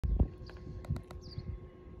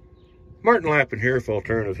Martin Lappin here with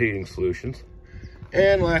Alternative Heating Solutions.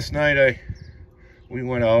 And last night we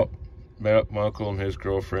went out, met up my uncle and his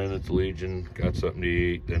girlfriend at the Legion, got something to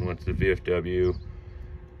eat, then went to the VFW.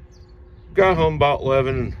 Got home about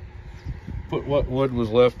 11 and put what wood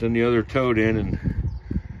was left in the other tote in, and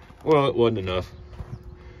well, it wasn't enough.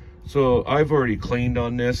 So I've already cleaned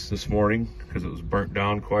on this morning because it was burnt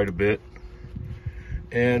down quite a bit.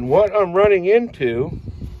 And what I'm running into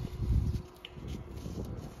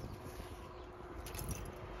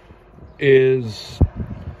is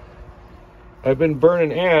I've been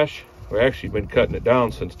burning ash, or actually been cutting it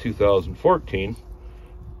down since 2014.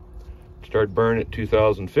 Started burning it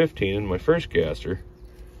 2015 in my first gasser.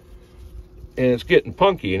 And it's getting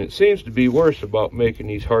punky, and it seems to be worse about making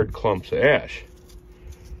these hard clumps of ash.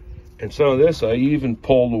 And some of this I even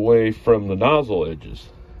pulled away from the nozzle edges,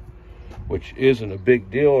 which isn't a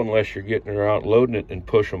big deal unless you're getting her out, loading it, and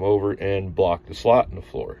push them over and block the slot in the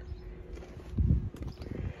floor.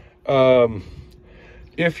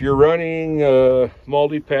 If you're running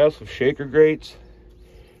multi-pass with shaker grates,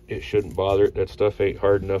 it shouldn't bother it. That stuff ain't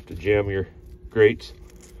hard enough to jam your grates.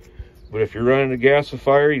 But if you're running a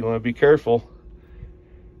gasifier, you want to be careful.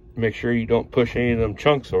 Make sure you don't push any of them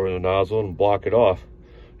chunks over the nozzle and block it off.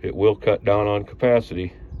 It will cut down on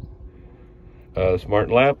capacity. This is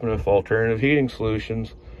Martin Lappin with Alternative Heating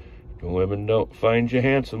Solutions. The women don't find you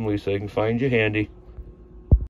handsome, at least they can find you handy.